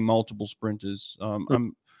having multiple sprinters.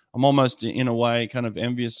 I'm almost in a way kind of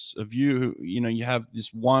envious of you. You have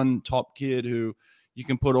this one top kid who you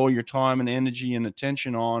can put all your time and energy and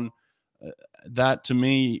attention on. That to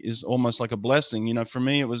me is almost like a blessing. For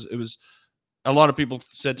me, it was a lot of people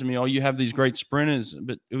said to me, "Oh, you have these great sprinters,"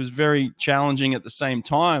 but it was very challenging at the same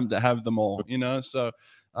time to have them all. So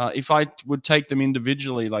if I would take them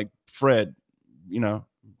individually, like Fred,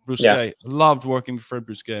 Brusquet, loved working with Fred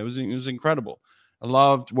Brusquet. It was incredible. I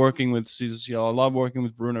loved working with Cesar Cielo. I loved working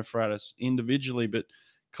with Bruno Fratus individually, but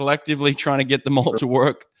collectively trying to get them all to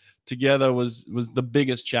work together was the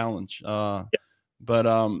biggest challenge. But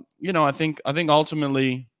I think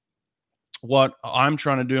ultimately what I'm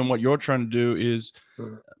trying to do and what you're trying to do is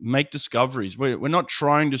make discoveries. We're not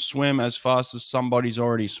trying to swim as fast as somebody's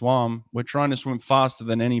already swum. We're trying to swim faster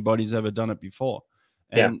than anybody's ever done it before.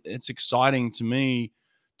 And it's exciting to me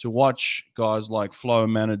to watch guys like Flo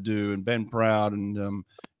Manadou and Ben Proud and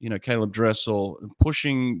Caleb Dressel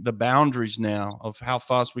pushing the boundaries now of how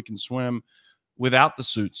fast we can swim without the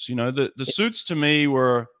suits. The suits to me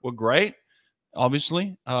were great,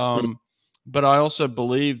 obviously, but I also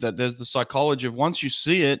believe that there's the psychology of once you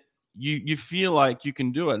see it, you feel like you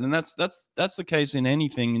can do it, and that's the case in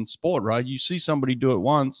anything in sport, right? You see somebody do it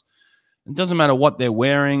once. It doesn't matter what they're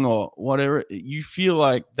wearing or whatever. You feel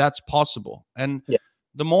like that's possible. And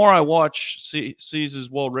the more I watch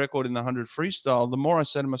Caesar's world record in the 100 freestyle, the more I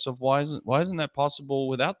say to myself, why isn't that possible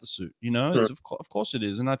without the suit? Of course it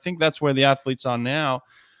is. And I think that's where the athletes are now.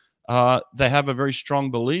 They have a very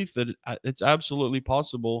strong belief that it's absolutely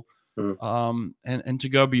possible, and to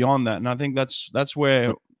go beyond that. And I think that's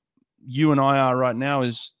where you and I are right now,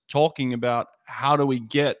 is talking about how do we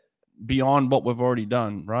get beyond what we've already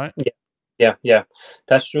done, right? Yeah,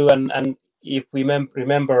 that's true. And if we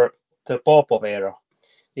remember the Popov era,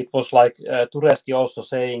 it was like Tureski also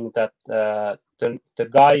saying that the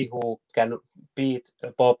guy who can beat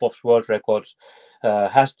Popov's world records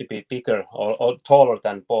has to be bigger or taller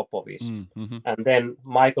than Popov is. And then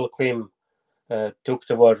Michael Klim took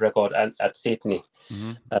the world record at Sydney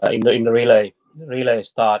in the relay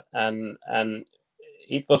start, and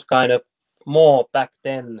it was kind of more back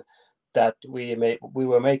then that we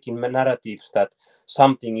were making narratives that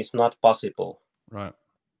something is not possible. Right.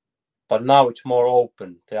 But now it's more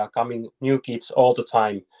open. There are coming new kids all the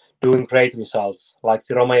time doing great results, like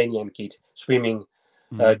the Romanian kid swimming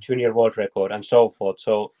junior world record and so forth.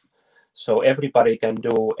 So everybody can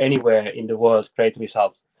do anywhere in the world great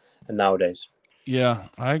results nowadays. Yeah,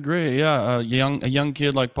 I agree. Yeah, a young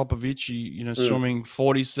kid like Popovici, swimming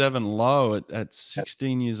 47 low at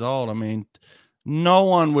 16 years old. I mean, no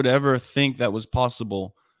one would ever think that was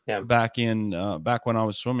possible back when I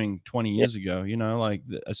was swimming 20 years ago. Like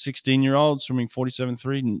a 16-year-old swimming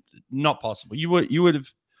 47.3, not possible. You would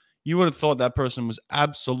have thought that person was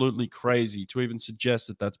absolutely crazy to even suggest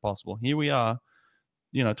that that's possible. Here we are,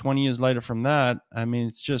 20 years later from that. I mean,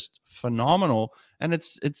 it's just phenomenal. And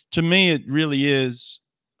it's to me, it really is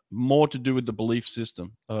more to do with the belief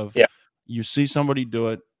system of you see somebody do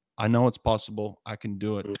it. I know it's possible. I can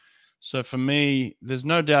do it. So for me, there's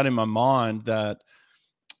no doubt in my mind that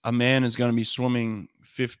a man is going to be swimming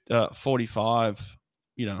 45,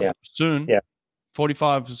 soon.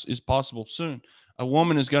 45 is possible soon. A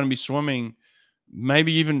woman is going to be swimming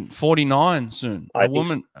maybe even 49 soon. A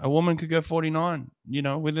woman could go 49,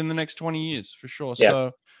 within the next 20 years for sure. Yeah.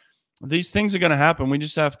 So these things are going to happen. We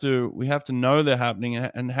just have to know they're happening,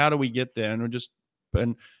 and how do we get there?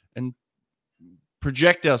 And and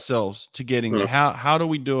project ourselves to getting there. How do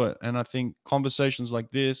we do it? And I think conversations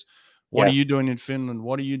like this, what are you doing in Finland?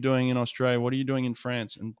 What are you doing in Australia? What are you doing in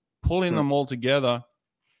France? And pulling them all together,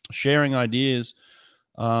 sharing ideas,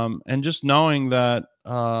 and just knowing that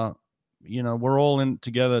we're all in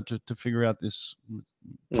together to figure out this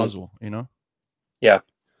puzzle. Yeah.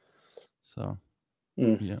 So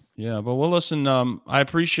yeah. But well, listen, I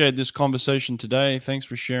appreciate this conversation today. Thanks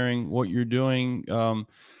for sharing what you're doing.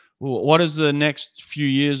 What does the next few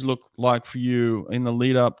years look like for you in the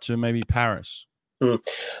lead up to maybe Paris?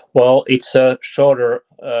 Well, it's a shorter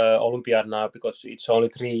Olympiad now because it's only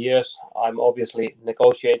 3 years. I'm obviously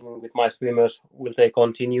negotiating with my swimmers. Will they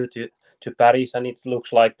continue to Paris? And it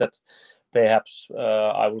looks like that perhaps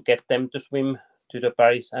I will get them to swim to the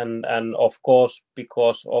Paris. And of course,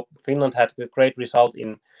 because Finland had a great result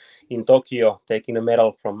in Tokyo, taking a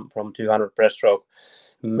medal from 200 breaststroke,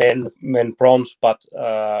 men bronze. But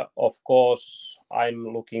of course, I'm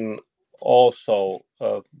looking also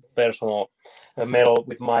personal medal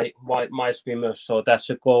with my swimmers. So that's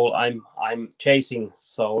a goal I'm chasing.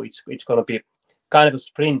 So it's going to be kind of a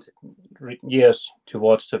sprint years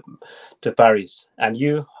towards the Paris. And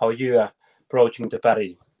you, how you are approaching the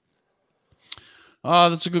Paris?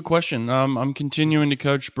 That's a good question. I'm continuing to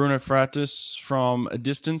coach Bruno Fratus from a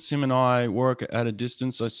distance. Him and I work at a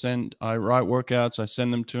distance. I write workouts. I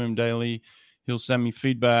send them to him daily. He'll send me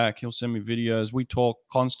feedback. He'll send me videos. We talk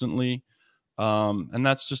constantly. And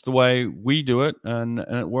that's just the way we do it. And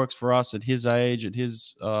it works for us at his age,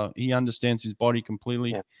 he understands his body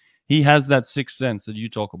completely. Yeah. He has that sixth sense that you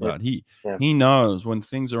talk about. He knows when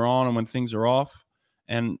things are on and when things are off.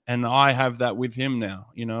 And I have that with him now,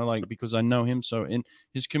 because I know him and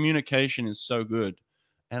his communication is so good.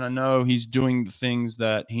 And I know he's doing the things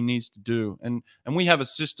that he needs to do. And we have a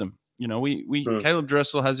system, Caleb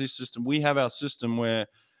Dressel has his system. We have our system where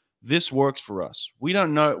this works for us. We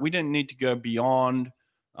didn't need to go beyond.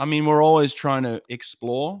 I mean, we're always trying to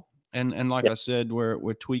explore. And like I said,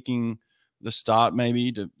 we're tweaking the start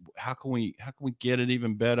maybe to how can we get it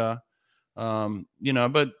even better? But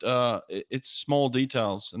it's small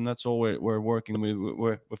details, and that's all we're working with.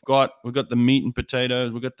 We've got the meat and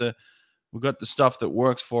potatoes. We've got the stuff that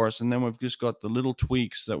works for us, and then we've just got the little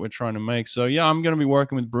tweaks that we're trying to make. So yeah, I'm going to be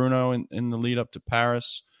working with Bruno in the lead up to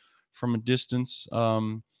Paris from a distance,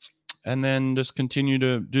 and then just continue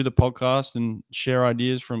to do the podcast and share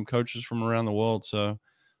ideas from coaches from around the world. So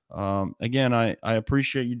again, I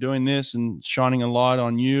appreciate you doing this and shining a light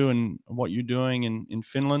on you and what you're doing in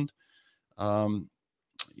Finland. I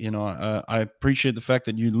appreciate the fact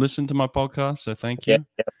that you listened to my podcast. So thank you.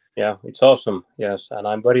 Yeah, it's awesome. Yes. And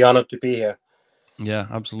I'm very honored to be here. Yeah,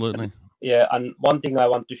 absolutely. And one thing I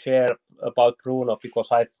want to share about Bruno, because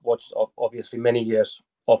I've watched obviously many years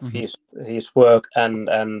of his work, and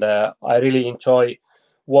I really enjoy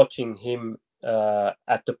watching him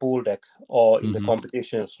at the pool deck or in the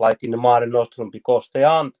competitions like in the Mare Nostrum, because there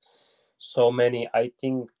aren't so many. I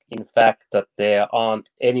think in fact that there aren't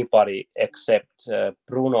anybody except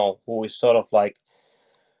Bruno, who is sort of like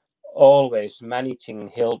always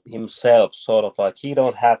managing himself, sort of like he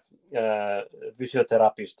don't have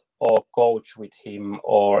physiotherapist or coach with him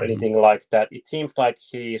or anything like that. It seems like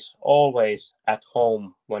he's always at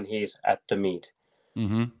home when he's at the meet.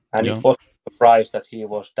 And it was a surprise that he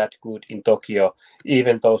was that good in Tokyo,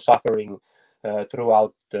 even though suffering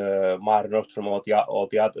throughout the Mare Nostrum or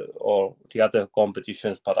the other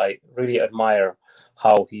competitions. But I really admire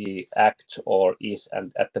how he acts or is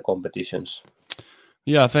at the competitions.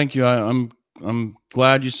 Yeah, thank you. I'm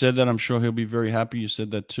glad you said that. I'm sure he'll be very happy you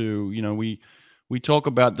said that too. We talk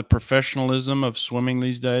about the professionalism of swimming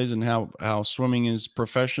these days and how swimming is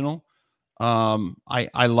professional.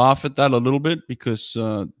 I laugh at that a little bit because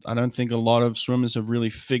I don't think a lot of swimmers have really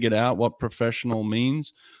figured out what professional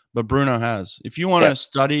means, but Bruno has. If you want to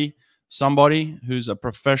study somebody who's a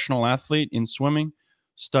professional athlete in swimming,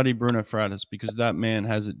 study Bruno Fratus, because that man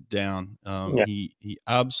has it down. He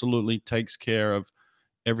absolutely takes care of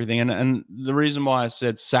everything. And the reason why I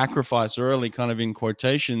said sacrifice early, kind of in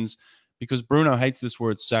quotations, because Bruno hates this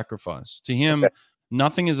word sacrifice. To him,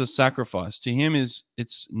 nothing is a sacrifice. To him,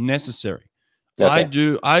 it's necessary. I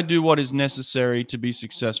do what is necessary to be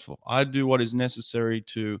successful. I do what is necessary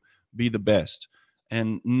to be the best.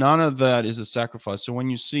 And none of that is a sacrifice. So when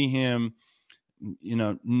you see him,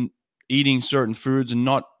 eating certain foods and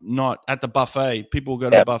not at the buffet. People will go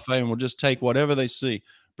to the buffet and will just take whatever they see.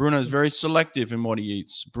 Bruno's very selective in what he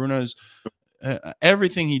eats. Bruno's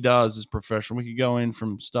everything he does is professional. We could go in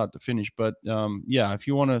from start to finish, but yeah, if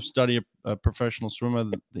you want to study a professional swimmer,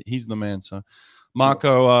 he's the man. So,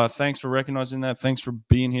 Marco, thanks for recognizing that. Thanks for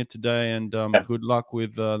being here today, and good luck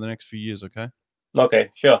with the next few years. Okay. Okay,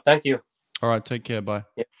 sure. Thank you. All right. Take care. Bye.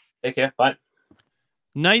 Yeah. Take care. Bye.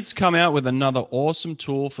 Nate's come out with another awesome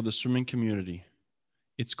tool for the swimming community.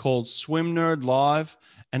 It's called Swim Nerd Live,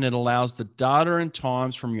 and it allows the data and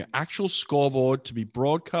times from your actual scoreboard to be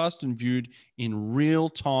broadcast and viewed in real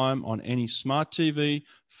time on any smart TV,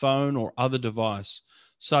 phone, or other device,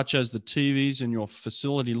 such as the TVs in your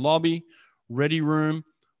facility lobby, ready room,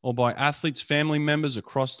 or by athletes' family members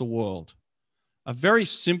across the world. A very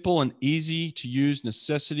simple and easy to use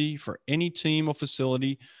necessity for any team or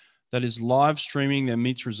facility that is live streaming their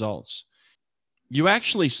meets results. You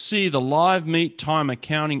actually see the live meet timer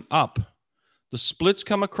counting up. The splits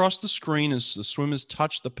come across the screen as the swimmers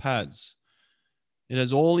touch the pads. It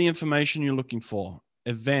has all the information you're looking for: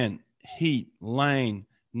 event, heat, lane,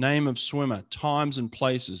 name of swimmer, times and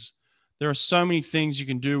places. There are so many things you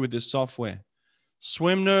can do with this software.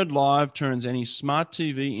 Swim Nerd Live turns any smart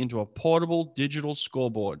TV into a portable digital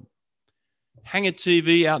scoreboard. Hang a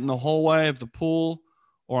TV out in the hallway of the pool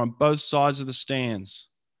or on both sides of the stands.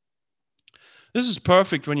 This is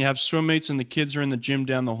perfect when you have swim meets and the kids are in the gym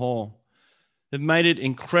down the hall. They've made it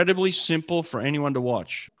incredibly simple for anyone to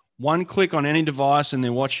watch. One click on any device and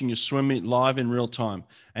they're watching your swim meet live in real time.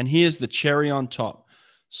 And here's the cherry on top.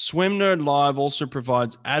 Swim Nerd Live also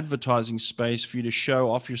provides advertising space for you to show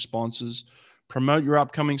off your sponsors, promote your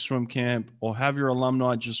upcoming swim camp, or have your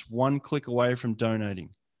alumni just one click away from donating.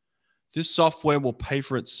 This software will pay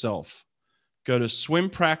for itself. Go to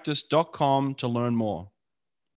swimpractice.com to learn more.